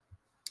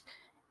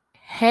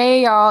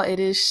Hey y'all, it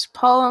is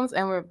Poems,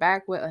 and we're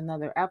back with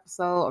another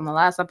episode. On the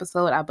last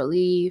episode, I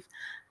believe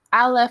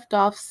I left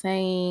off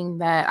saying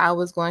that I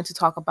was going to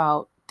talk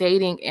about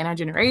dating in our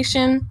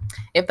generation.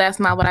 If that's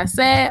not what I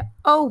said,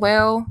 oh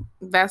well,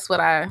 that's what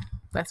I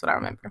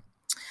remember.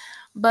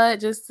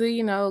 But just to,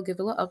 give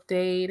a little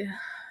update.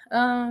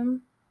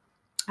 Um,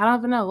 I don't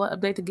even know what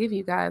update to give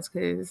you guys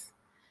because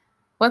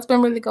what's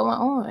been really going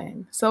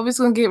on. So we're just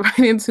gonna get right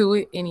into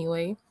it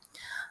anyway.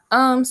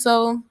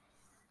 So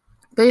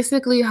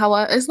basically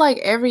it's like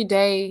every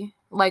day,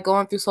 like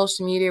going through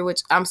social media,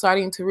 which I'm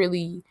starting to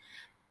really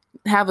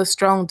have a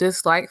strong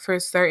dislike for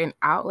certain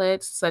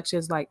outlets such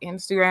as like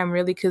Instagram,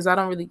 really, because I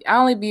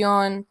only be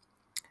on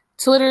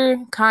Twitter,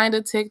 kind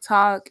of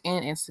TikTok,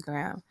 and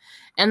Instagram.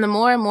 And the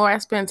more and more I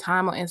spend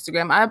time on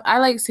Instagram, I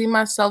like see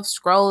myself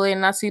scrolling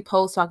and I see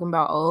posts talking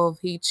about, oh, if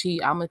he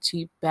cheat, I'ma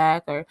cheat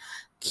back, or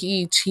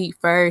he cheat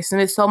first. And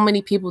there's so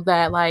many people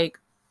that like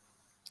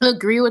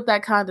agree with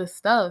that kind of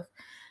stuff.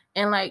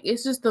 And like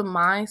it's just the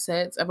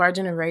mindsets of our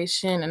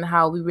generation and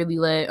how we really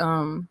let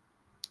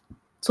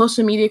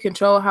social media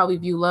control how we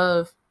view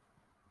love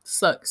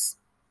sucks.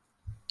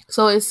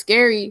 So it's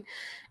scary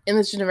in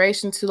this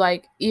generation to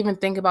like even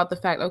think about the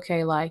fact,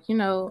 okay, like,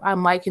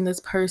 I'm liking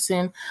this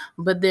person,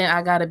 but then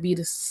I gotta be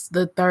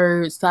the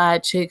third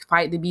side chick,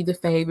 fight to be the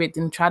favorite,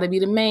 then try to be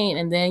the main,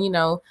 and then,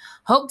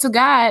 hope to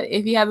God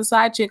if he has a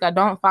side chick, I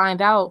don't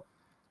find out.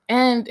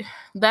 And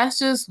that's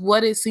just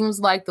what it seems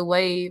like the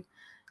way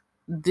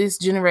this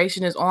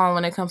generation is on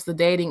when it comes to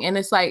dating. And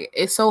it's like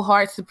it's so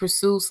hard to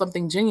pursue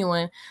something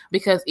genuine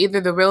because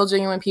either the real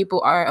genuine people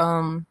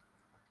are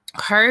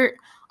hurt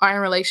or in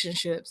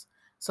relationships.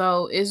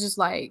 So it's just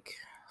like,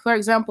 for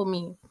example,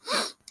 me,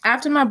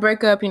 after my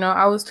breakup,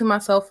 I was to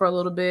myself for a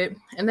little bit,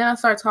 and then I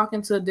started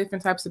talking to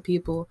different types of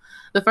people.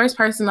 The first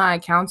person I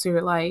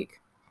encountered, like,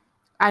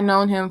 I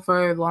known him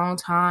for a long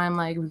time,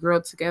 like we grew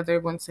up together,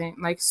 one same,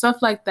 like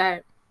stuff like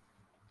that.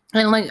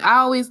 And like I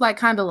always like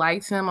kind of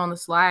liked him on the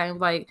slide.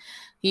 Like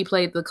he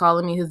played the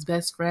calling me his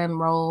best friend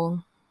role,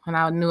 and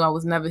I knew I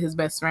was never his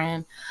best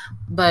friend.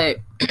 But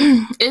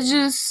it's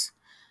just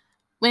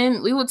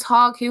when we would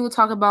talk, he would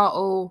talk about,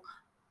 oh,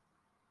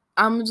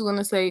 I'm just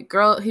gonna say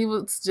girl. He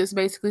would just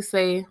basically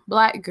say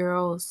black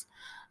girls,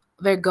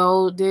 they're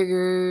gold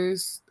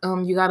diggers.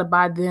 You gotta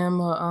buy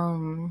them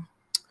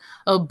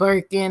a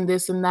Birkin,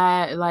 this and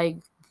that. Like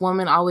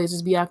women always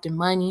just be after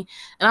money,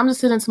 and I'm just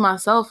sitting to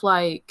myself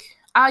like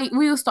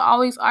we used to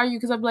always argue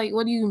because I'm like,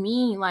 what do you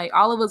mean? Like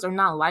all of us are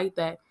not like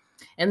that.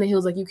 And then he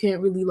was like, you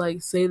can't really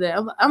like say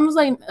that. I'm just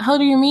like, how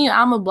do you mean?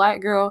 I'm a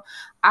black girl.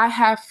 I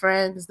have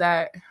friends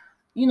that,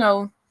 you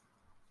know,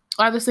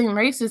 are the same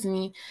race as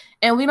me,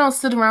 and we don't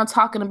sit around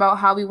talking about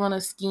how we want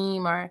to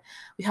scheme or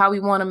how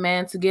we want a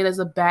man to get us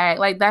a bag.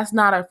 Like that's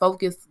not our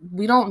focus.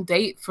 We don't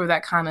date for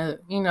that kind of,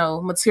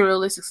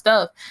 materialistic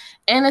stuff.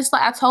 And it's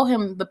like I told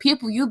him,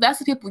 that's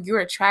the people you're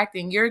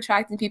attracting. You're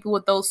attracting people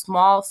with those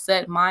small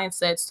set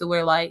mindsets to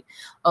where like,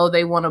 oh,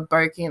 they want a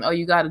Birkin, oh,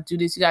 you got to do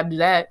this, you got to do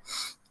that.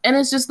 And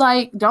it's just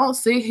like, don't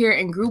sit here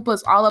and group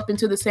us all up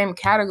into the same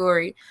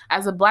category.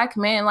 As a black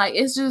man, like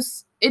it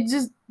just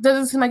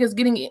doesn't seem like it's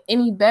getting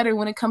any better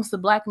when it comes to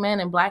black men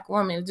and black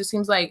women. It just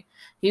seems like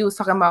he was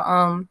talking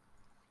about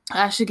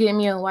I should get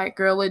me a white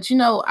girl, which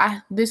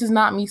this is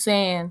not me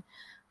saying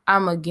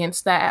I'm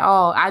against that at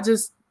all. I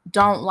just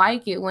don't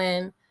like it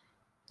when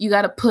you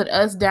got to put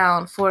us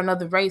down for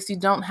another race. You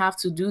don't have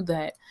to do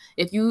that.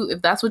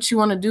 If that's what you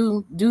want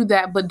to do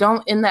that, but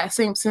don't in that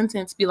same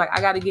sentence be like, I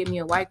got to get me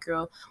a white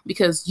girl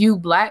because you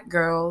black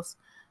girls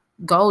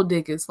gold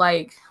diggers.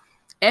 Like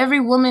every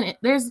woman,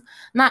 there's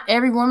not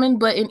every woman,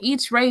 but in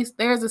each race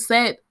there's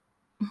set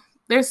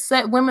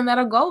women that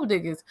are gold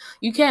diggers.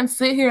 You can't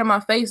sit here in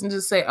my face and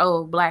just say,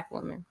 oh, black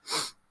women.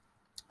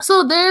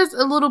 So there's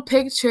a little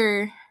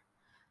picture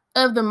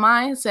of the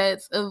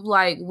mindsets of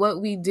like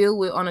what we deal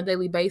with on a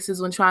daily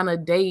basis when trying to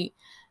date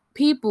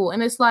people.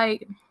 And it's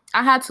like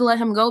I had to let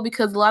him go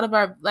because a lot of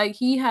our, like,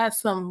 he has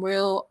some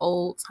real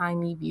old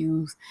timey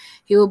views.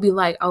 He will be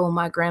like, oh,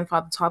 my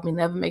grandfather taught me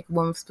never make a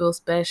woman feel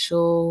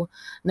special,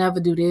 never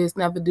do this,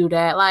 never do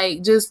that.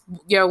 Like, just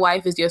your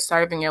wife is your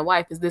servant, your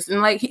wife is this.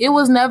 And like, it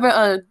was never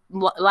a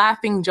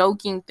laughing,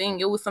 joking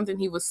thing. It was something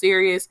he was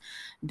serious,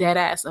 dead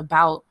ass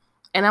about.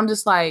 And I'm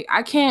just like,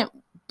 I can't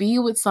be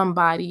with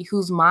somebody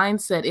whose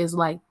mindset is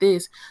like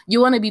this.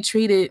 You want to be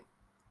treated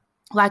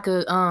like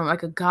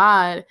a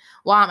god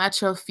while I'm at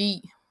your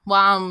feet,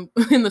 while I'm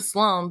in the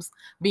slums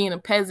being a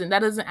peasant. That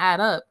doesn't add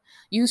up.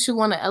 You should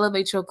want to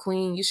elevate your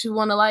queen. You should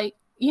want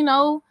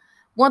to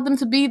want them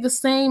to be the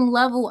same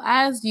level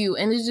as you.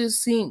 And it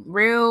just seemed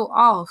real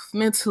off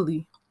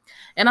mentally.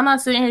 And I'm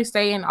not sitting here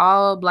saying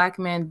all black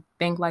men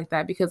think like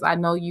that because I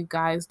know you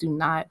guys do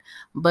not.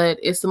 But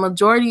it's the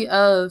majority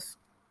of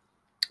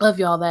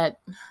y'all that,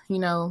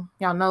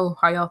 y'all know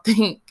how y'all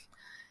think.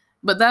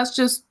 But that's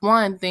just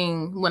one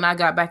thing when I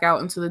got back out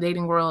into the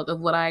dating world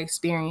of what I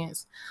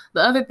experienced.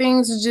 The other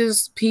things is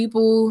just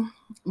people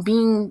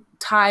being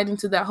tied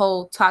into that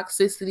whole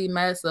toxicity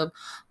mess of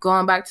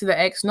going back to the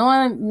ex,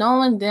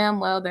 knowing damn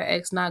well their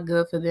ex not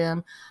good for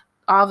them,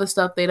 all the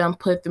stuff they done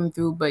put them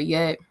through, but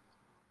yet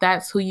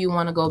that's who you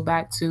want to go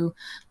back to.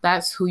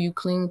 That's who you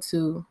cling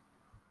to.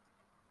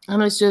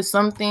 And it's just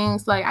some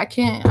things like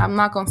I'm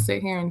not going to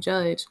sit here and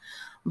judge,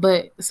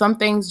 but some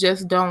things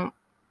just don't,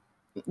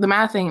 the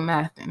math ain't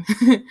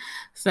mathing.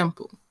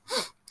 Simple.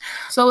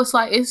 So it's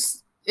like,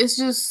 it's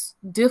just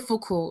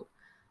difficult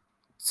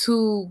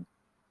to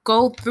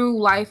go through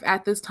life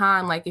at this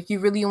time. Like, if you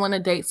really want to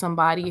date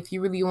somebody, if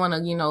you really want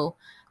to,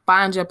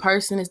 find your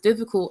person, it's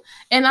difficult.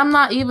 And I'm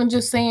not even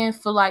just saying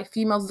for like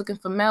females looking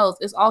for males.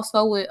 It's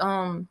also with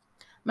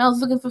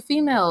males looking for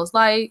females.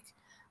 Like,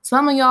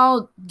 some of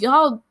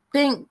y'all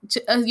think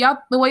the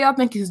way y'all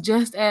think is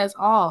just as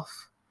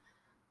off.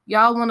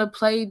 Y'all want to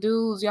play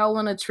dudes. Y'all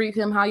want to treat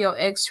him how your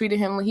ex treated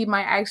him when he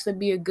might actually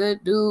be a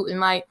good dude.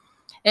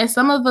 And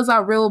some of us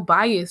are real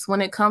biased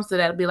when it comes to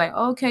that. Be like,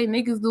 okay,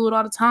 niggas do it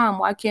all the time.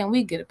 Why can't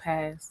we get a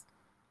pass?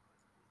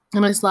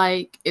 And it's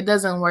like, it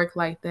doesn't work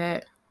like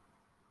that.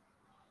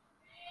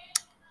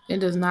 It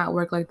does not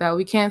work like that.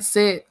 We can't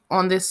sit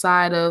on this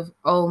side of,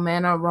 oh,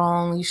 men are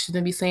wrong, you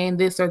shouldn't be saying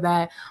this or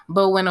that.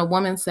 But when a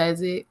woman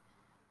says it,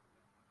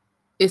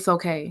 it's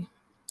okay.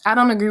 I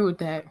don't agree with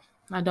that.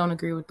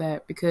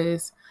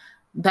 Because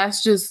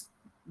that's just,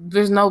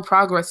 there's no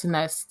progress in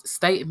that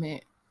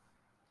statement.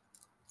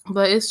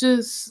 But it's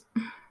just,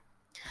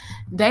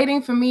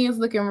 dating for me is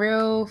looking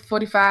real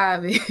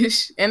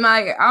 45-ish. And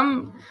like,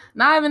 I'm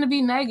not even to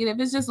be negative.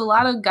 It's just a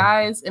lot of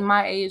guys in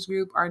my age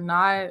group are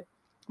not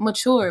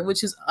mature,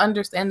 which is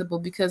understandable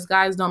because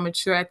guys don't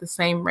mature at the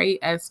same rate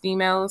as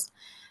females.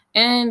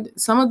 And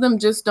some of them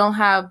just don't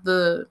have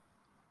the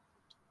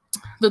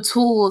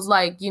tools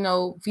like,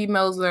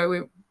 females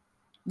are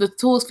the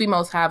tools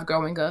females have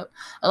growing up.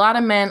 A lot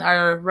of men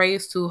are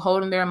raised to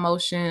holding their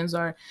emotions,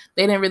 or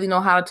they didn't really know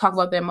how to talk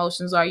about their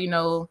emotions, or,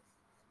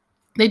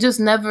 they just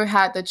never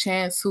had the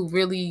chance to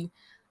really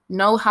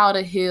know how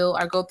to heal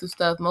or go through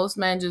stuff. Most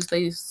men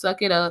they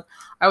suck it up,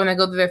 or when they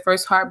go through their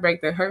first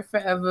heartbreak, they're hurt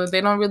forever.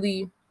 They're not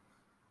really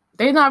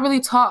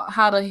taught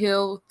how to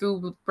heal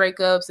through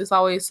breakups. It's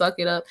always suck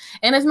it up.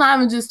 And it's not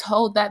even just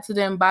told that to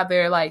them by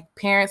their like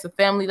parents or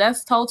family.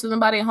 That's told to them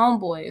by their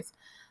homeboys.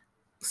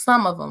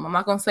 Some of them. I'm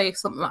not going to say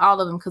all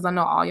of them because I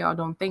know all y'all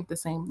don't think the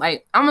same.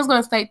 Like, I'm just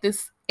going to state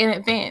this in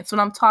advance. When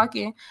I'm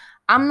talking,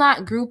 I'm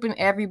not grouping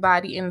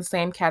everybody in the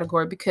same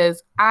category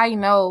because I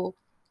know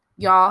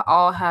y'all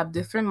all have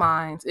different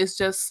minds. It's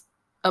just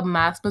a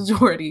mass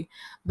majority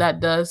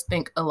that does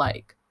think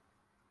alike.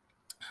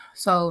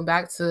 So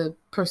back to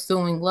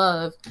pursuing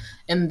love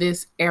in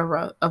this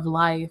era of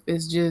life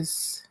is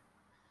just,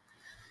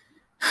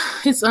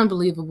 it's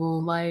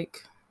unbelievable.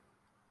 Like,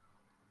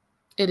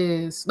 it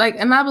is. Like,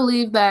 and I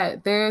believe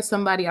that there's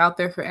somebody out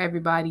there for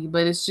everybody,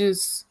 but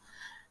it's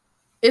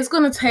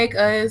going to take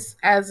us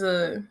as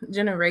a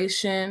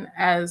generation,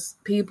 as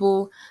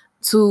people,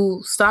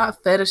 to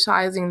stop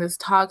fetishizing this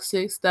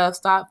toxic stuff,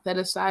 stop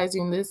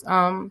fetishizing this,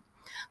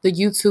 the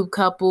YouTube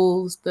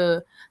couples,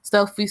 the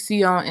stuff we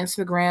see on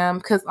Instagram,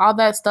 because all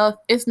that stuff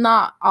is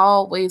not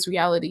always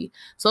reality.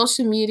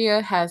 Social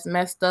media has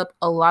messed up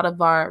a lot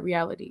of our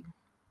reality,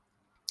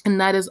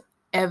 and that is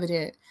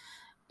evident.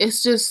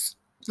 It's just,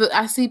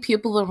 I see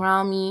people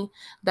around me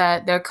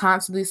that they're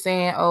constantly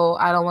saying, oh,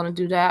 I don't want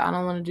to do that. I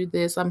don't want to do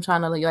this. I'm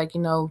trying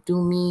to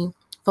do me,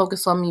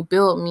 focus on me,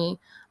 build me.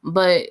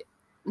 But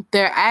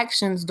their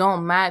actions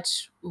don't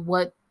match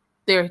what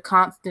they're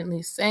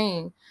constantly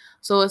saying.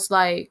 So it's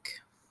like,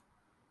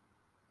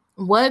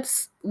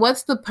 what's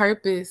the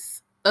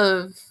purpose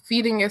of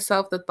feeding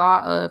yourself the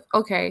thought of,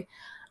 okay,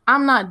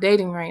 I'm not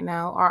dating right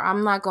now, or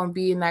I'm not going to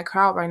be in that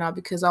crowd right now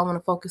because I want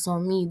to focus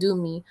on me, do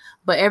me.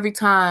 But every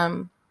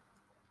time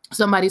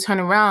somebody turn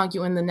around,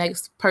 you in the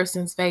next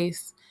person's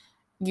face,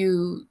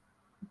 you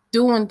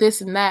doing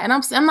this and that. And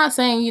I'm not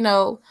saying,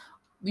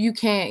 you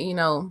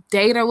can't,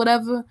 date or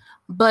whatever,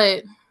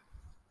 but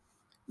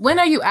when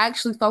are you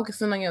actually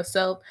focusing on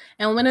yourself?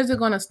 And when is it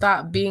going to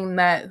stop being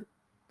that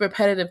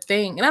repetitive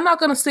thing? And I'm not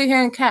going to sit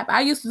here and cap.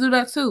 I used to do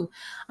that too.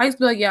 I used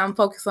to be like, yeah, I'm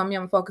focused on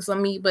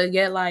me. But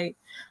yet, like,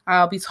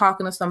 I'll be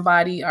talking to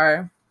somebody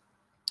or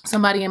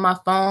somebody in my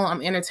phone,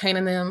 I'm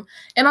entertaining them,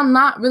 and I'm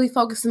not really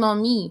focusing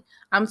on me.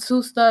 I'm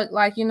too stuck,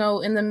 like, in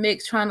the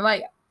mix, trying to,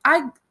 like,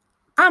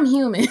 I'm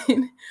human.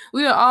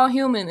 We are all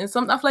human. And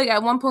I feel like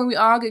at one point we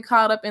all get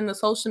caught up in the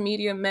social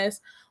media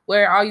mess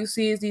where all you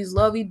see is these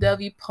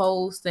lovey-dovey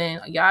posts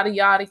and yada,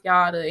 yada,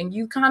 yada. And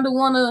you kind of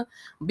want to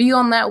be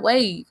on that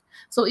wave.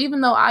 So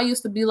even though I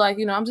used to be like,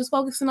 I'm just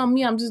focusing on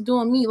me, I'm just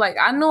doing me. Like,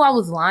 I knew I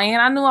was lying.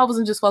 I knew I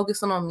wasn't just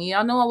focusing on me.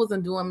 I knew I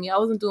wasn't doing me. I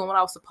wasn't doing what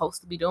I was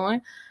supposed to be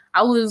doing.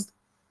 I was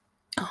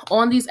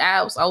on these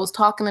apps, I was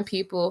talking to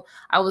people,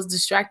 I was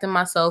distracting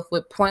myself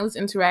with pointless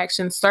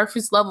interactions,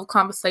 surface level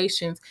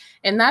conversations,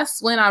 and that's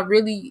when I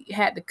really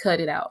had to cut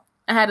it out.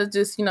 I had to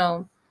just,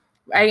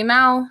 right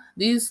now,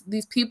 these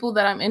people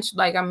that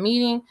I'm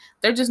meeting,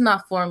 they're just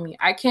not for me.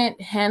 I can't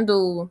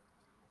handle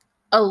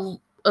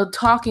a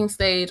talking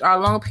stage or a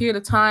long period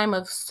of time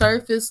of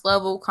surface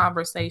level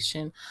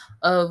conversation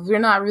of we're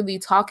not really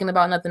talking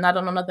about nothing. I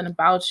don't know nothing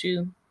about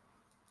you.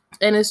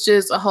 And it's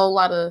just a whole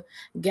lot of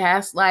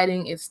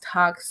gaslighting. It's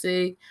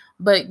toxic,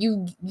 but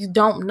you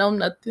don't know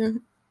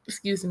nothing.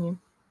 Excuse me.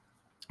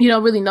 You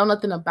don't really know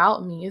nothing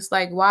about me. It's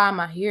like, why am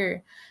I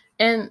here?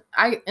 And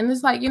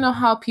it's like, you know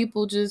how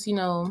people just,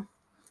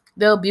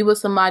 they'll be with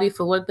somebody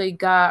for what they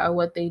got or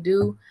what they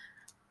do.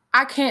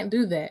 I can't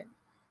do that.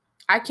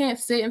 I can't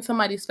sit in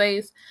somebody's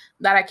face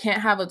that I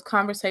can't have a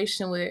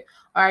conversation with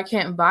or I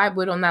can't vibe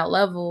with on that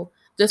level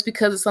just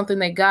because it's something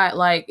they got.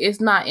 Like,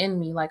 it's not in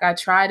me. Like, I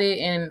tried it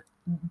and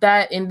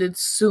that ended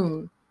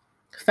soon,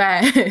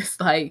 fast.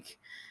 Like,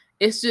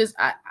 it's just,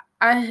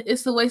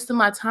 it's a waste of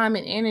my time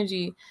and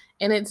energy,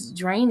 and it's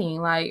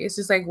draining. Like, it's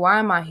just like, why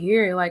am I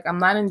here? Like, I'm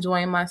not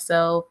enjoying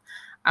myself.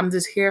 I'm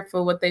just here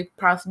for what they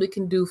possibly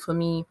can do for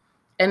me.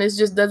 And it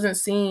just doesn't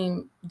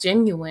seem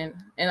genuine.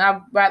 And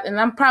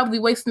I'm probably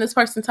wasting this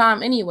person's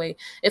time anyway.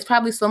 It's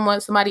probably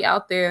somebody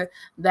out there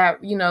that,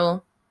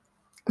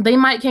 they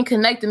might can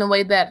connect in a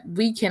way that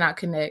we cannot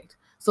connect.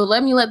 So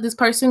let me let this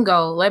person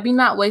go. Let me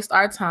not waste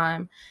our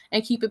time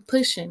and keep it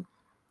pushing.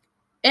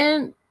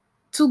 And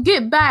to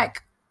get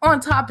back on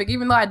topic,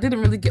 even though I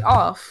didn't really get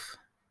off,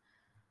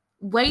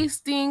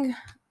 wasting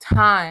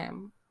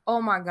time.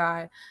 Oh my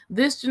God.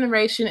 This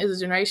generation is a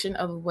generation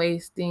of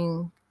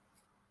wasting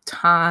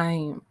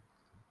time.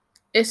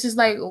 It's just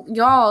like,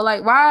 y'all,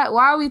 like, why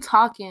are we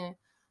talking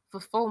for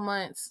 4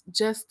 months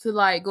just to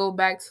like go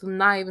back to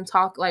not even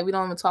talk? Like, we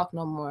don't even talk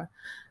no more.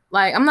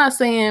 Like, I'm not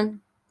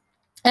saying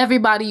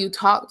everybody you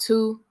talk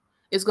to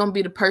is going to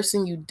be the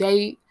person you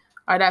date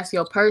or that's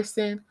your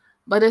person.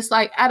 But it's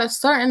like at a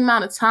certain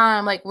amount of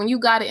time, like when you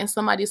got it in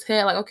somebody's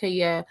head, like, okay,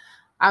 yeah,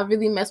 I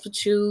really mess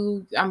with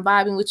you. I'm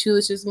vibing with you.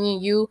 It's just me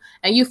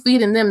and you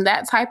feeding them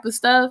that type of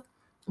stuff.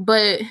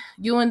 But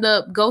you end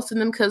up ghosting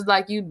them because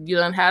like you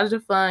done had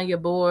your fun, you're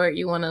bored,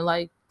 you want to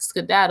like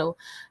skedaddle.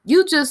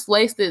 You just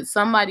wasted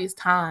somebody's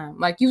time.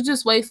 Like you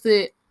just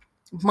wasted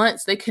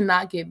months they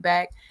cannot get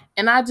back.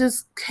 And I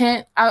just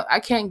can't, I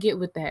can't get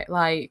with that.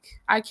 Like,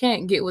 I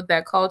can't get with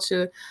that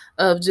culture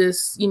of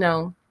just,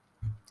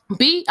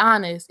 be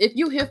honest. If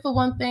you here for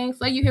one thing,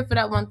 say you here for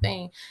that one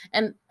thing.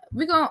 And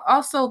we're going to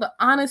also, the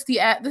honesty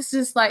at this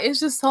is like, it's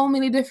just so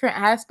many different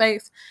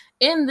aspects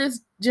in this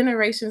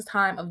generation's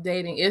time of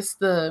dating. It's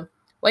the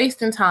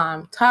wasting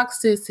time,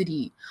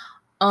 toxicity,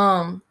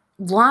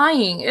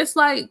 lying. It's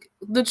like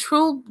the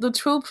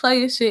true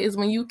player shit is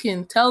when you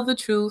can tell the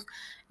truth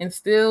and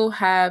still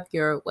have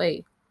your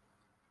way.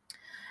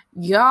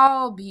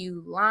 Y'all be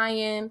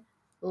lying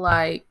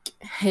like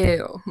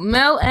hell.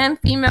 Male and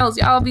females,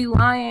 y'all be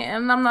lying.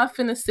 And I'm not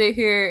finna sit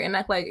here and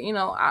act like,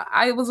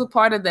 I was a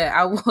part of that.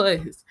 I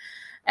was.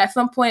 At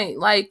some point,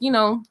 like,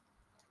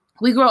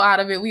 we grow out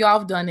of it. We all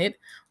have done it.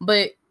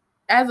 But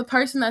as a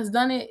person that's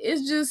done it,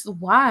 it's just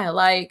why.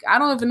 Like, I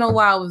don't even know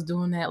why I was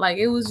doing that. Like,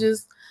 it was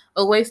just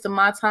a waste of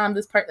my time.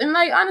 This person. And,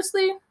 like,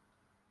 honestly,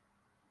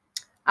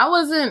 I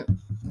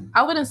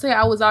wouldn't say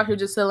I was out here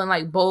just selling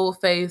like bold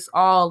face,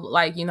 all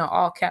like,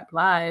 all cap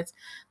lies.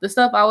 The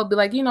stuff I would be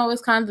like,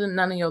 it's kind of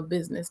none of your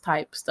business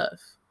type stuff.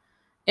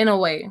 In a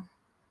way,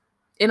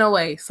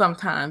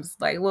 sometimes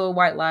like little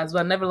white lies, but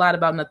I never lied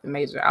about nothing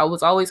major. I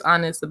was always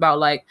honest about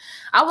like,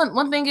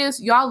 one thing is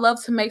y'all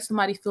love to make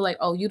somebody feel like,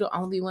 oh, you the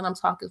only one I'm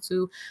talking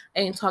to. I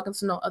ain't talking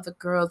to no other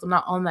girls. I'm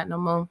not on that no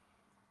more.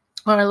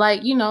 Or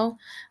like,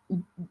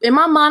 in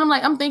my mind,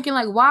 I'm thinking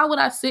like, why would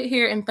I sit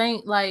here and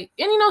think like,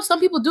 and some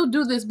people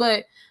do this,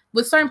 but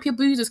with certain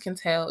people, you just can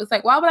tell. It's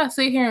like, why would I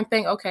sit here and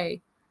think,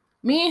 okay,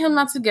 me and him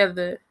not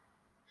together.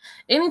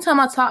 Anytime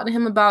I talk to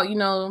him about,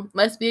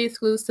 let's be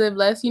exclusive,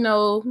 let's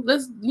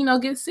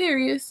get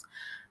serious.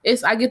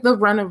 I get the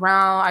run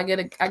around, I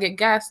get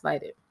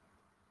gaslighted.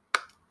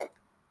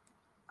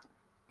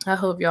 I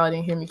hope y'all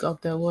didn't hear me go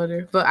up that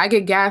water, but I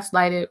get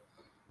gaslighted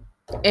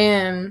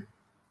and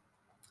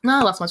no,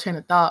 I lost my train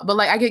of thought, but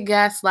like I get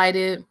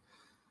gaslighted.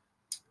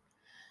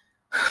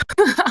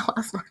 I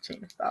lost my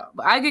train of thought,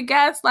 but I get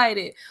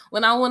gaslighted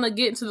when I want to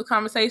get into the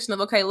conversation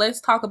of, okay, let's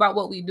talk about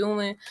what we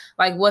doing.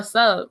 Like, what's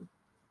up?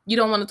 You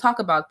don't want to talk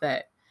about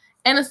that.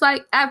 And it's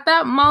like, at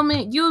that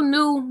moment, you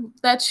knew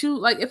that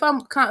if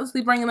I'm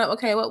constantly bringing up,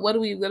 okay, what are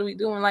we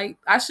doing? Like,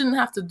 I shouldn't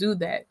have to do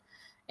that.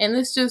 And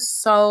it's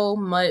just so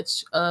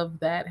much of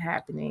that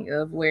happening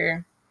of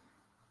where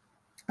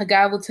a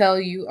guy will tell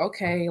you,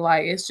 okay,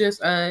 like, it's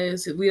just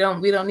us. We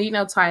don't need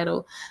no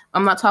title.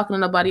 I'm not talking to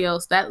nobody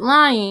else. That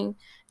lying.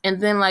 And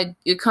then, like,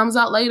 it comes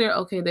out later,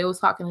 okay, they was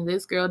talking to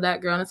this girl,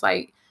 that girl. And it's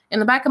like, in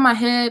the back of my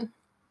head,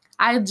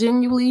 I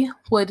genuinely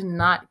would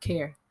not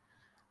care.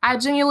 I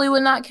genuinely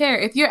would not care.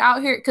 If you're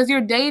out here, because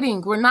you're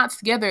dating, we're not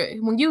together.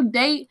 When you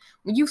date,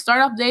 when you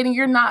start off dating,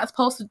 you're not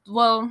supposed to,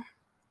 well,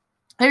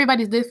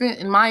 everybody's different,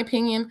 in my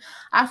opinion.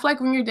 I feel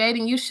like when you're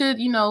dating, you should,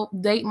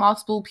 date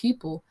multiple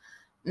people.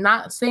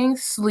 Not saying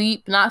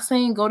sleep, not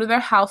saying go to their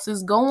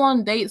houses, go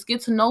on dates,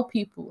 get to know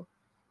people.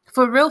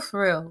 For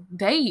real,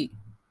 date.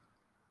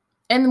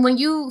 And when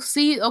you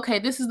see, okay,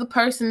 this is the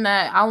person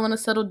that I want to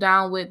settle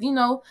down with,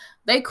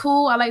 they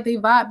cool, I like they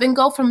vibe, then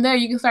go from there.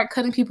 You can start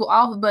cutting people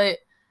off, but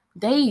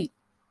date.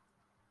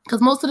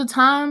 Because most of the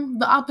time,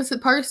 the opposite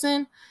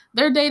person,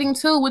 They're dating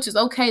too, which is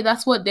okay.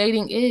 That's what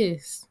dating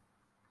is.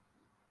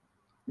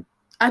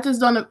 I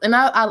just don't, and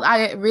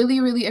I really,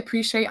 really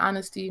appreciate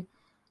honesty.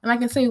 And I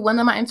can say one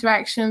of my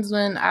interactions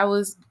when I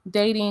was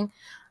dating,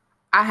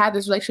 I had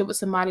this relationship with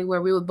somebody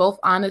where we were both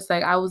honest.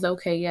 Like, I was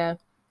okay, yeah,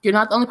 you're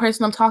not the only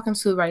person I'm talking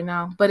to right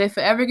now. But if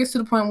it ever gets to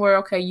the point where,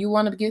 okay, you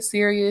want to get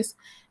serious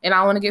and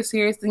I want to get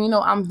serious, then,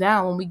 I'm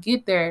down when we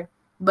get there.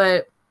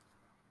 But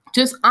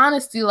just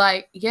honesty,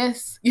 like,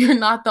 yes, you're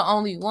not the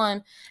only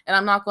one, and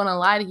I'm not going to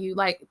lie to you.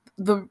 Like,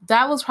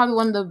 that was probably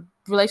one of the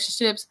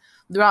relationships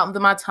throughout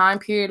my time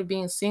period of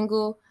being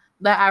single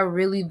that I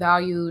really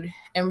valued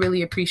and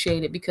really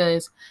appreciated,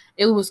 because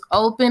it was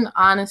open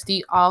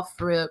honesty off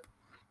rip.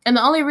 And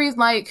the only reason,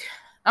 like,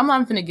 I'm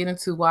not going to get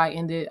into why I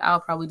ended.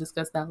 I'll probably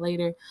discuss that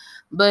later.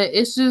 But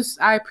it's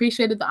just, I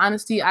appreciated the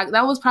honesty.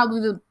 That was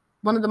probably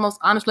one of the most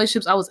honest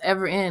relationships I was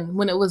ever in,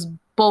 when it was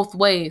both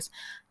ways.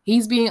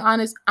 He's being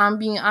honest, I'm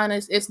being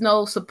honest. It's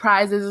no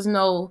surprises. It's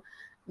no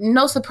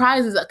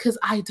surprises, because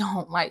I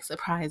don't like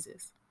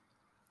surprises.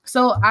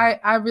 So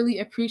I really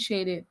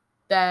appreciated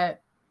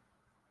that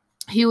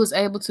he was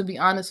able to be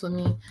honest with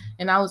me,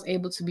 and I was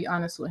able to be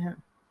honest with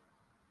him.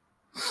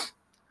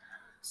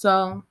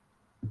 So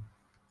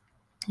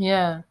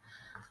yeah,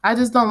 I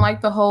just don't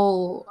like the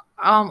whole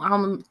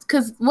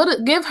because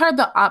give her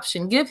the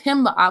option, give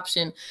him the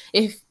option.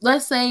 If,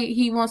 let's say,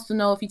 he wants to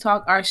know if you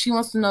talk, or she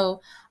wants to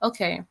know,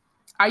 okay,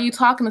 are you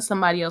talking to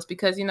somebody else?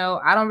 Because,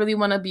 I don't really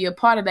want to be a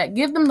part of that.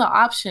 Give them the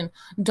option.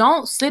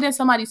 Don't sit in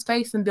somebody's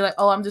face and be like,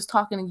 oh, I'm just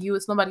talking to you,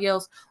 it's somebody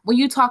else. When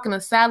you're talking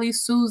to Sally,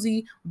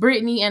 Susie,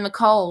 Brittany, and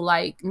Nicole,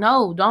 like,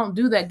 no, don't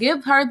do that.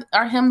 Give her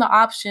or him the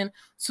option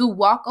to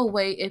walk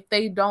away if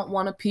they don't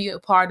want to be a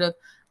part of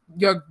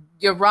your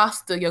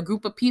roster, your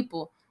group of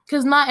people.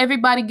 Because not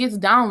everybody gets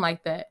down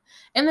like that.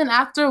 And then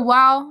after a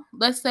while,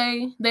 let's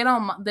say they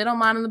don't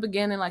mind in the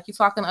beginning, like you're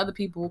talking to other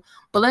people,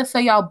 but let's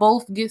say y'all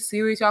both get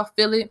serious, y'all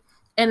feel it,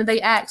 and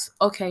they ask,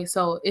 okay,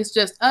 so it's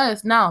just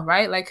us now,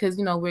 right? Like, because,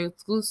 we're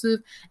exclusive,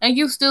 and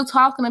you still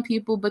talking to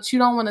people, but you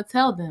don't want to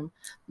tell them.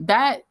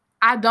 That,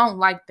 I don't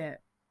like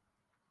that.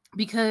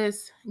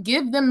 Because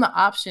give them the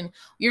option.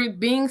 You're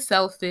being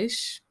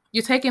selfish.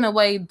 You're taking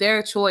away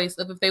their choice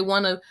of if they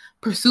want to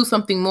pursue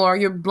something more.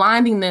 You're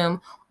blinding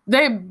them.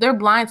 They're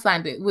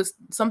blindsided with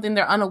something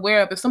they're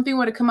unaware of. If something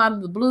were to come out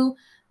of the blue,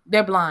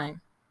 they're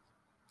blind.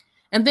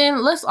 And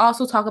then let's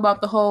also talk about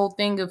the whole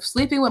thing of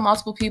sleeping with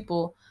multiple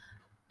people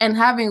and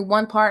having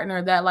one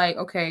partner that, like,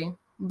 okay,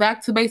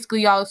 back to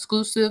basically y'all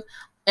exclusive,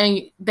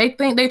 and they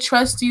think they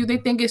trust you. They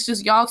think it's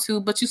just y'all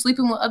two, but you're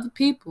sleeping with other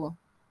people.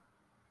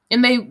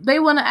 And they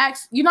want to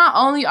ask you, not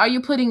only are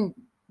you putting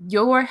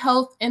your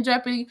health in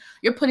jeopardy,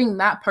 you're putting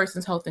that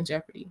person's health in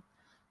jeopardy.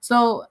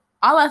 So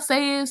all I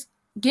say is,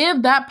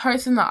 give that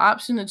person the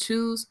option to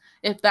choose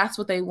if that's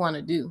what they want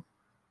to do.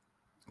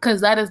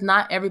 Because that is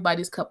not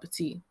everybody's cup of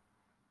tea.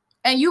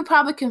 And you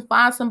probably can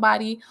find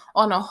somebody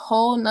on a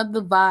whole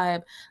nother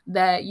vibe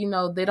that,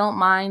 they don't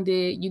mind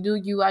it. You do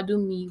you, I do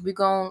me. We're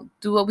going to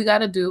do what we got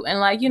to do. And,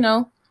 like,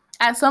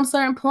 at some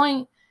certain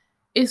point,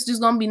 it's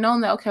just going to be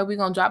known that, okay, we're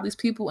going to drop these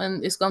people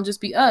and it's going to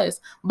just be us.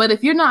 But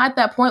if you're not at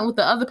that point with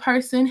the other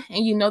person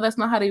and that's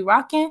not how they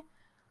rocking,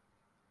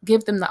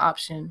 give them the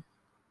option.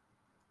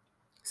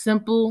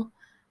 Simple.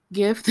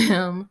 Give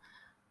them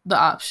the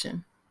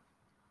option.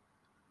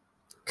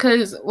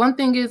 Because one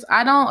thing is,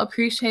 I don't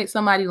appreciate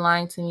somebody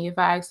lying to me. If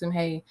I ask them,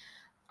 hey,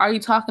 are you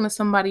talking to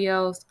somebody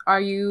else? Are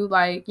you,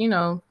 like,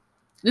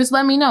 just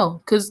let me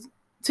know. Because,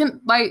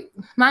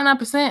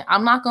 99%,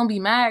 I'm not going to be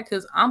mad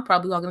because I'm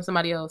probably talking to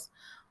somebody else.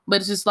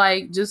 But it's just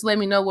like, just let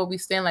me know where we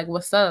stand, like,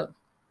 what's up?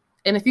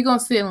 And if you're going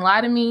to sit and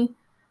lie to me,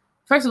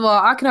 first of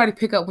all, I can already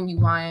pick up when you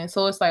lying.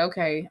 So it's like,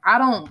 okay, I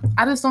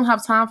just don't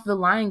have time for the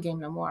lying game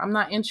no more. I'm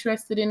not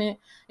interested in it.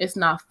 It's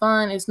not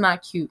fun. It's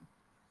not cute.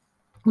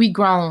 We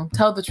grown.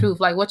 Tell the truth.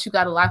 Like, what you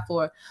got to lie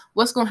for?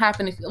 What's going to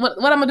happen? What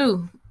I'm going to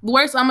do? The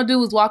worst I'm going to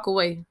do is walk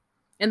away.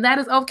 And that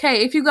is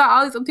okay. If you got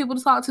all these other people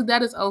to talk to,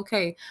 that is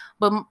okay.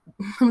 But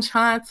I'm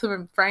trying to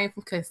refrain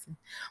from cussing.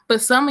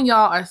 But some of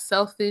y'all are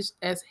selfish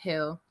as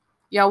hell.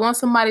 Y'all want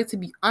somebody to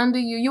be under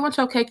you. You want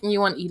your cake and you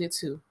want to eat it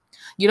too.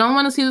 You don't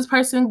want to see this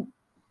person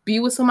be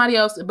with somebody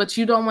else, but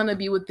you don't want to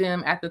be with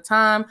them at the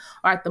time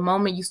or at the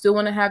moment. You still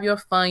want to have your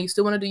fun. You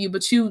still want to do you,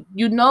 but you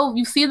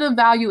see the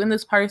value in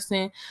this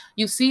person.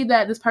 You see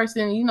that this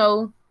person,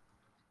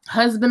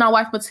 husband or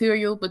wife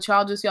material, but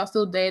y'all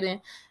still dating.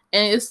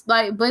 And it's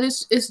like, but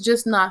it's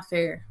just not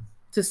fair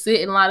to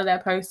sit and lie to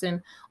that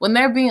person when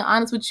they're being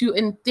honest with you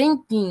and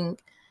thinking,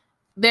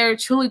 they're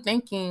truly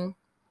thinking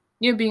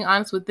you're being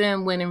honest with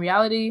them, when in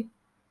reality,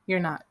 you're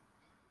not.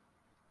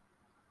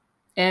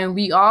 And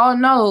we all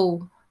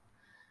know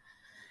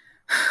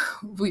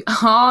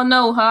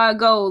how it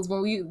goes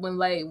when we on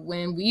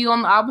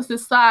the opposite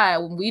side,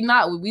 when we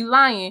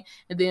lying,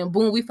 and then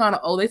boom, we found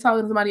out, oh, they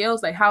talking to somebody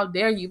else. Like, how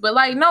dare you? But,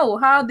 like, no,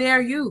 how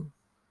dare you?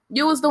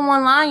 You was the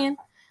one lying.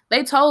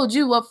 They told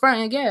you up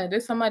front, and yeah,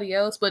 there's somebody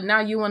else, but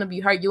now you want to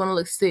be hurt. You want to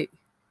look sick.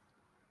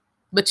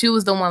 But you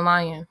was the one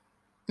lying.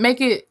 Make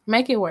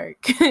it work.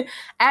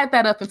 Add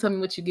that up and tell me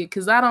what you get,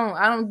 because I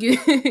don't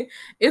get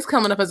it's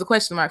coming up as a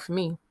question mark for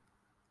me.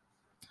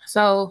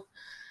 So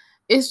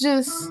it's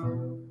just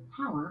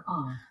Power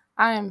off.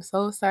 I am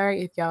so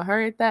sorry if y'all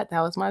heard that.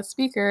 That was my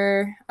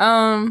speaker.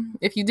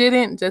 If you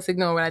didn't, just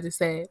ignore what I just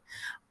said.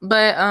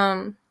 But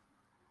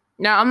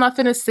now I'm not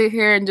finna sit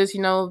here and just,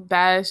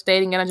 bash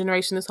dating in a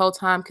generation this whole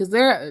time, because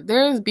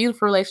there's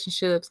beautiful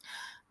relationships.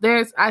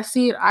 I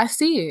see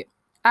it.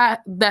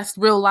 That's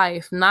real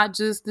life, not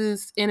just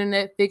this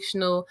internet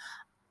fictional.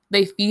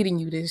 They feeding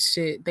you this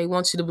shit. They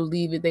want you to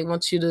believe it. They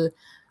want you to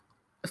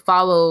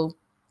follow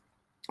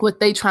what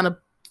they trying to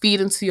feed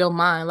into your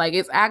mind. Like,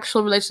 it's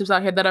actual relationships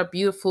out here that are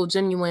beautiful,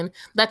 genuine,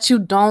 that you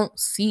don't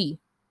see.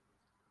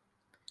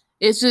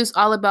 It's just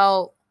all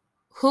about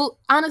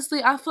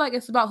honestly, I feel like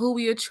it's about who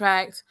we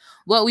attract,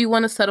 what we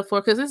want to settle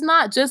for, because it's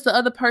not just the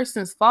other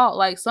person's fault.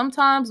 Like,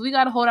 sometimes we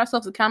got to hold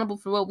ourselves accountable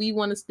for what we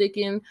want to stick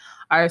in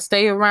or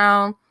stay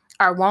around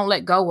or won't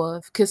let go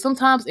of, because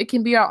sometimes it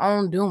can be our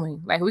own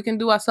doing. Like, we can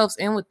do ourselves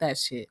in with that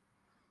shit,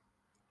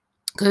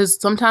 because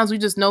sometimes we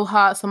just know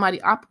how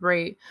somebody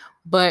operate,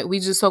 but we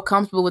just so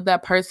comfortable with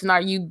that person, or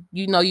you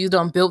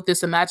don't build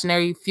this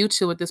imaginary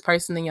future with this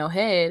person in your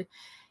head,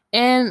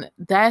 and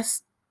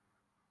that's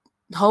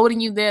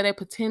holding you there, their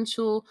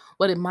potential,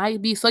 what it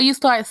might be. So you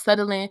start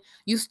settling,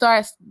 you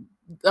start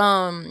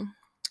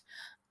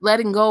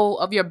letting go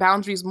of your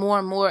boundaries more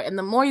and more. And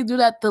the more you do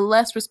that, the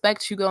less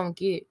respect you're going to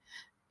get.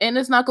 And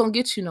it's not going to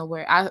get you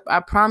nowhere. I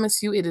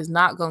promise you, it is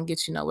not going to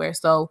get you nowhere.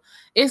 So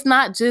it's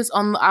not just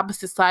on the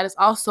opposite side. It's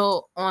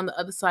also on the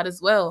other side as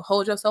well.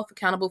 Hold yourself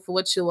accountable for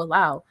what you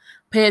allow.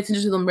 Pay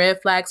attention to them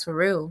red flags for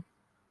real.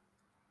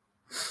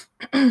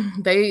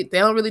 They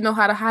don't really know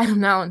how to hide them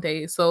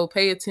nowadays. So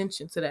pay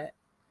attention to that.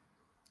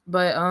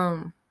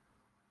 But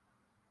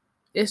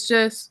it's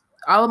just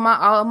all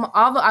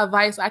the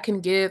advice I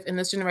can give in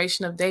this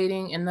generation of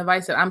dating, and the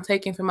advice that I'm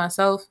taking for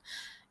myself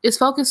is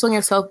focus on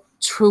yourself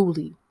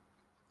truly.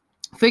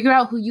 Figure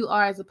out who you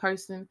are as a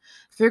person.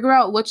 Figure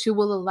out what you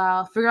will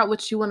allow. Figure out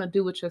what you want to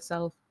do with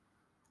yourself.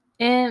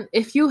 And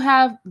if you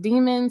have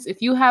demons,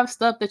 if you have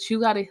stuff that you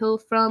got to heal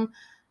from,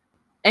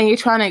 and you're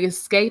trying to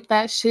escape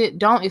that shit,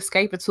 don't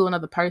escape it to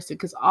another person,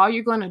 because all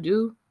you're going to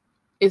do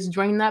is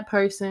drain that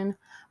person,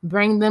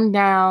 bring them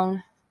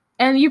down,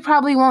 and you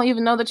probably won't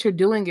even know that you're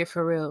doing it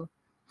for real.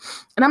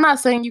 And I'm not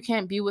saying you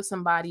can't be with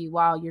somebody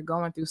while you're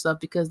going through stuff,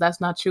 because that's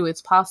not true.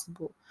 It's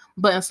possible.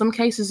 But in some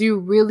cases, you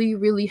really,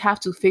 really have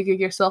to figure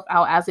yourself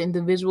out as an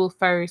individual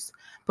first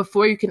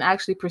before you can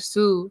actually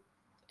pursue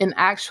an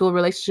actual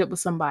relationship with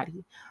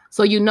somebody.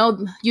 So you know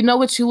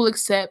what you will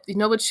accept, you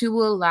know what you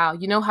will allow,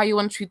 you know how you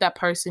want to treat that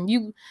person.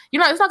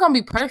 It's not going to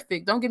be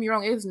perfect. Don't get me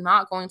wrong. It's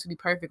not going to be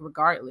perfect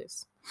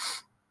regardless.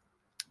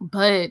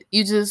 But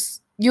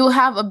you'll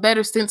have a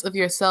better sense of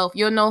yourself.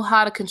 You'll know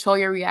how to control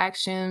your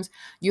reactions.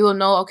 You'll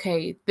know,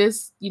 okay,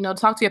 this,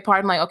 talk to your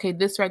partner like, okay,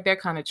 this right there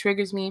kind of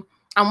triggers me.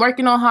 I'm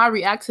working on how I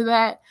react to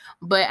that,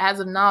 but as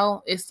of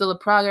now, it's still a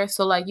progress.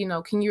 So, like,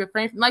 can you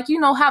refrain from,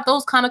 have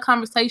those kind of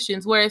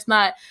conversations where it's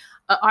not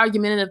an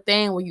argumentative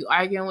thing where you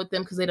arguing with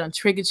them because they done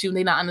triggered you and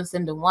they not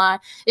understanding why.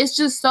 It's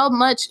just so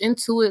much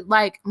into it,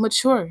 like,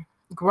 mature,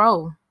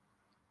 grow.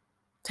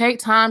 Take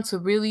time to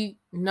really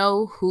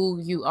know who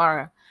you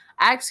are.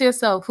 Ask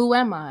yourself, who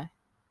am I?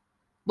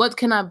 What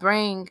can I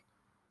bring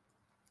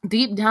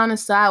deep down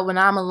inside when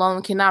I'm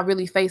alone? Can I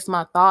really face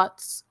my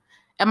thoughts?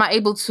 Am I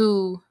able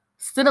to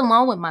sit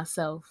alone with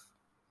myself?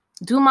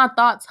 Do my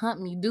thoughts hunt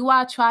me? Do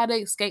I try to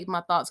escape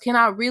my thoughts? Can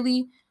I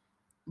really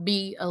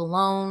be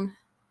alone?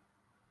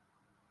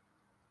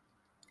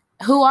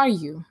 Who are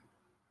you?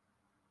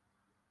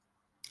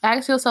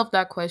 Ask yourself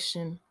that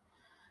question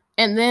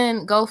and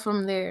then go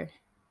from there.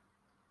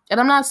 And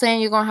I'm not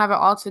saying you're going to have it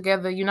all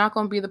together. You're not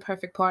going to be the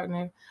perfect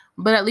partner,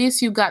 but at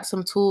least you got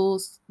some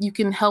tools. You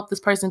can help this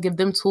person, give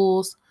them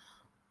tools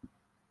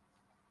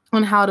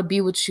on how to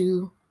be with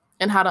you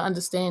and how to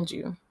understand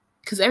you.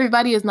 Because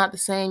everybody is not the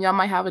same. Y'all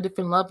might have a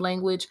different love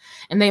language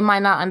and they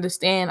might not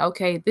understand,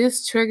 okay,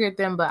 this triggered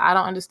them, but I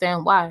don't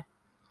understand why.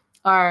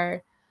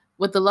 Or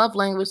with the love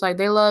language, like,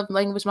 their love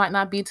language might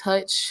not be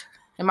touch.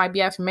 It might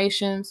be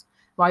affirmations,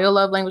 while your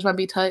love language might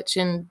be touch.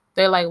 And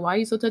they're like, why are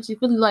you so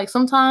touchy-feely? Like,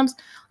 sometimes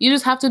you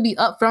just have to be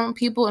upfront with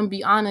people and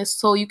be honest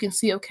so you can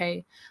see,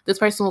 okay, this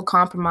person will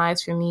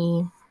compromise for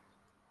me.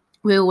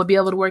 We'll be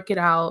able to work it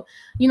out.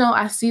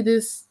 I see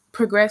this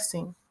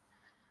progressing.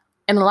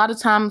 And a lot of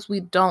times we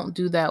don't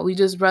do that. We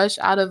just rush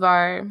out of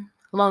our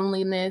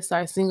loneliness,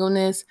 our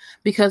singleness,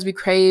 because we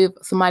crave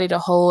somebody to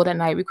hold at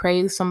night. We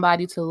crave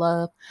somebody to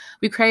love.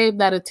 We crave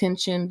that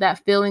attention,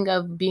 that feeling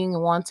of being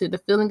wanted, the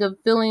feeling of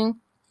feeling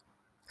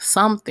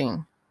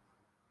something.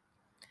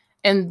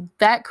 And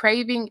that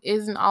craving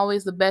isn't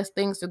always the best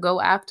things to go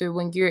after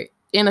when you're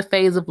in a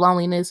phase of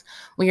loneliness,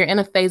 when you're in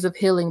a phase of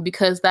healing,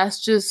 because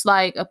that's just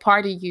like a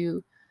part of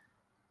you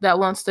that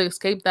wants to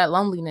escape that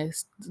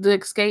loneliness, to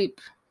escape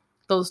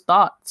those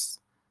thoughts.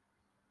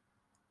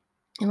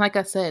 And like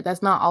I said,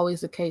 that's not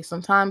always the case.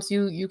 Sometimes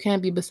you can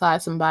be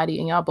beside somebody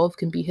and y'all both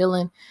can be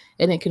healing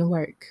and it can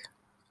work.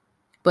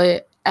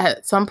 But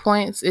at some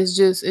points, it's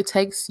just, it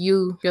takes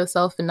you,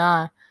 yourself, and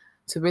I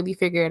to really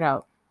figure it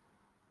out.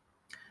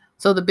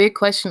 So the big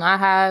question I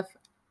have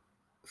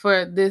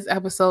for this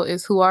episode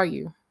is, who are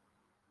you?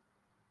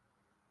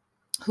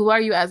 Who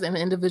are you as an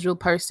individual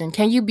person?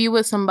 Can you be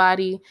with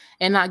somebody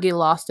and not get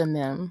lost in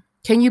them?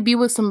 Can you be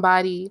with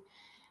somebody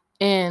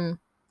and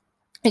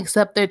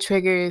accept their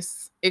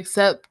triggers,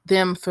 accept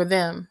them for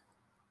them?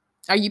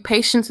 Are you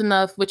patient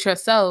enough with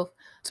yourself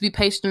to be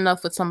patient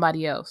enough with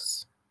somebody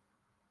else?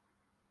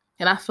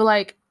 And I feel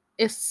like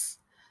it's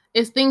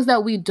things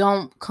that we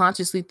don't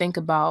consciously think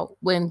about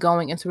when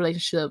going into a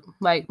relationship.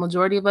 Like,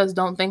 majority of us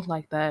don't think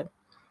like that.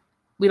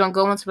 We don't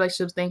go into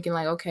relationships thinking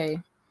like, okay,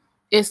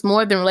 it's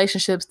more than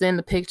relationships than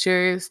the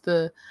pictures,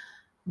 the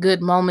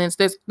good moments.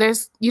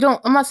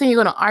 I'm not saying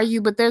you're going to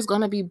argue, but there's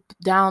going to be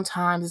down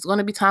times. There's going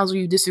to be times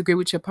where you disagree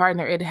with your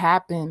partner. It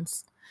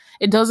happens.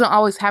 It doesn't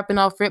always happen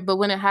off rip, but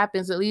when it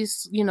happens, at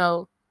least,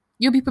 you'll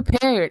be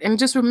prepared. And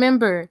just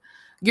remember,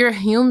 you're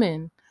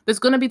human. There's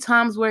going to be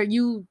times where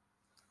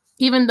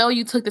even though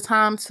you took the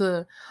time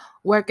to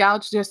work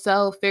out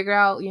yourself, figure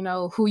out,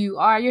 who you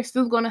are, you're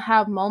still going to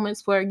have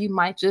moments where you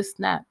might just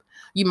snap.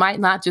 You might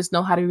not just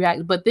know how to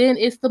react. But then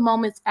it's the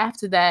moments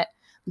after that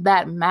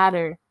that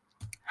matter.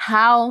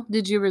 How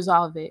did you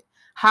resolve it?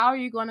 How are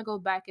you going to go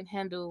back and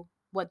handle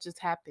what just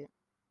happened?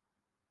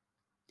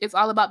 It's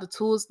all about the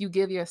tools you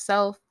give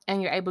yourself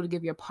and you're able to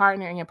give your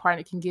partner, and your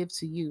partner can give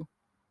to you.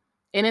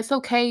 And it's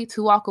okay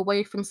to walk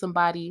away from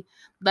somebody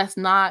that's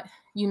not,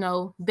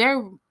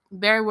 there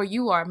where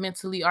you are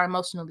mentally or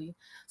emotionally.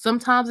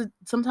 Sometimes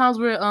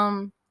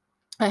we're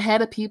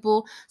ahead of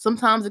people.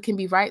 Sometimes it can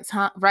be right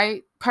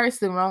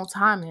person, wrong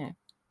timing.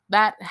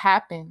 That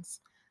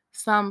happens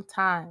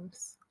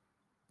sometimes.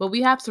 But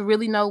we have to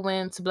really know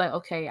when to be like,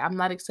 okay, I'm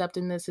not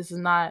accepting this. This is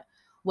not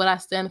what I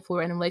stand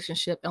for in a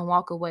relationship, and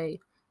walk away.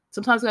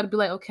 Sometimes you got to be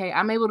like, okay,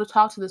 I'm able to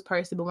talk to this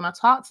person, but when I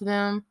talk to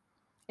them,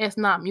 it's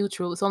not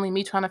mutual. It's only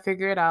me trying to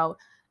figure it out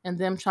and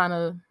them trying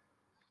to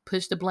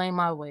push the blame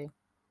my way.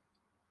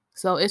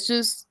 So it's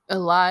just a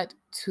lot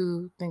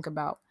to think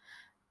about.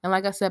 And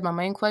like I said, my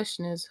main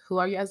question is, who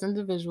are you as an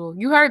individual?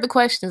 You heard the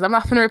questions. I'm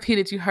not going to repeat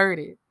it. You heard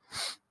it.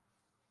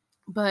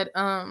 But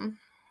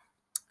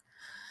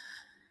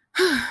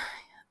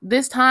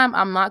this time,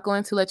 I'm not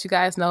going to let you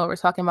guys know what we're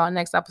talking about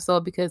next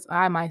episode, because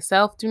I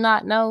myself do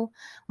not know,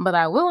 but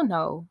I will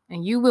know,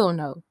 and you will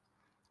know.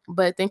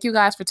 But thank you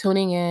guys for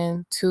tuning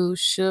in to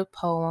Sha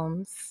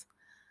Poems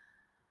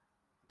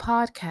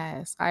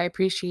podcast. I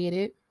appreciate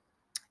it.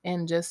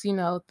 And just,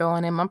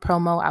 throwing in my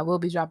promo, I will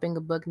be dropping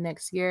a book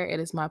next year. It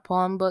is my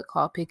poem book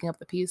called Picking Up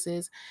the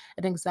Pieces.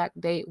 An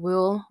exact date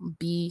will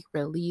be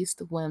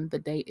released when the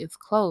date is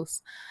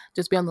close.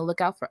 Just be on the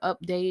lookout for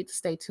updates.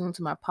 Stay tuned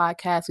to my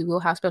podcast. We will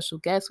have special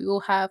guests. We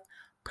will have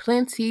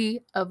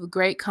plenty of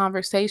great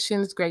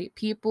conversations, great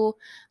people.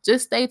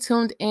 Just stay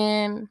tuned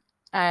in.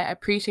 I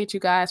appreciate you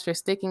guys for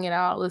sticking it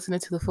out, listening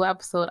to the full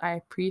episode. I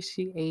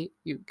appreciate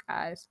you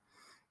guys.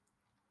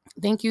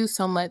 Thank you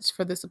so much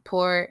for the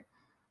support.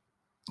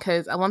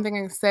 Because one thing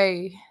I can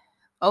say,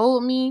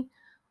 old me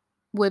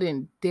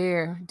wouldn't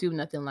dare do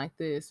nothing like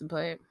this.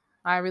 But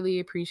I really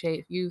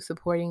appreciate you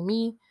supporting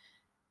me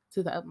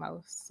to the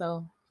utmost.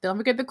 So don't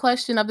forget the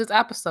question of this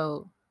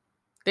episode.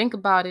 Think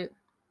about it.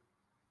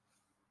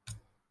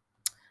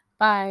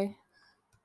 Bye.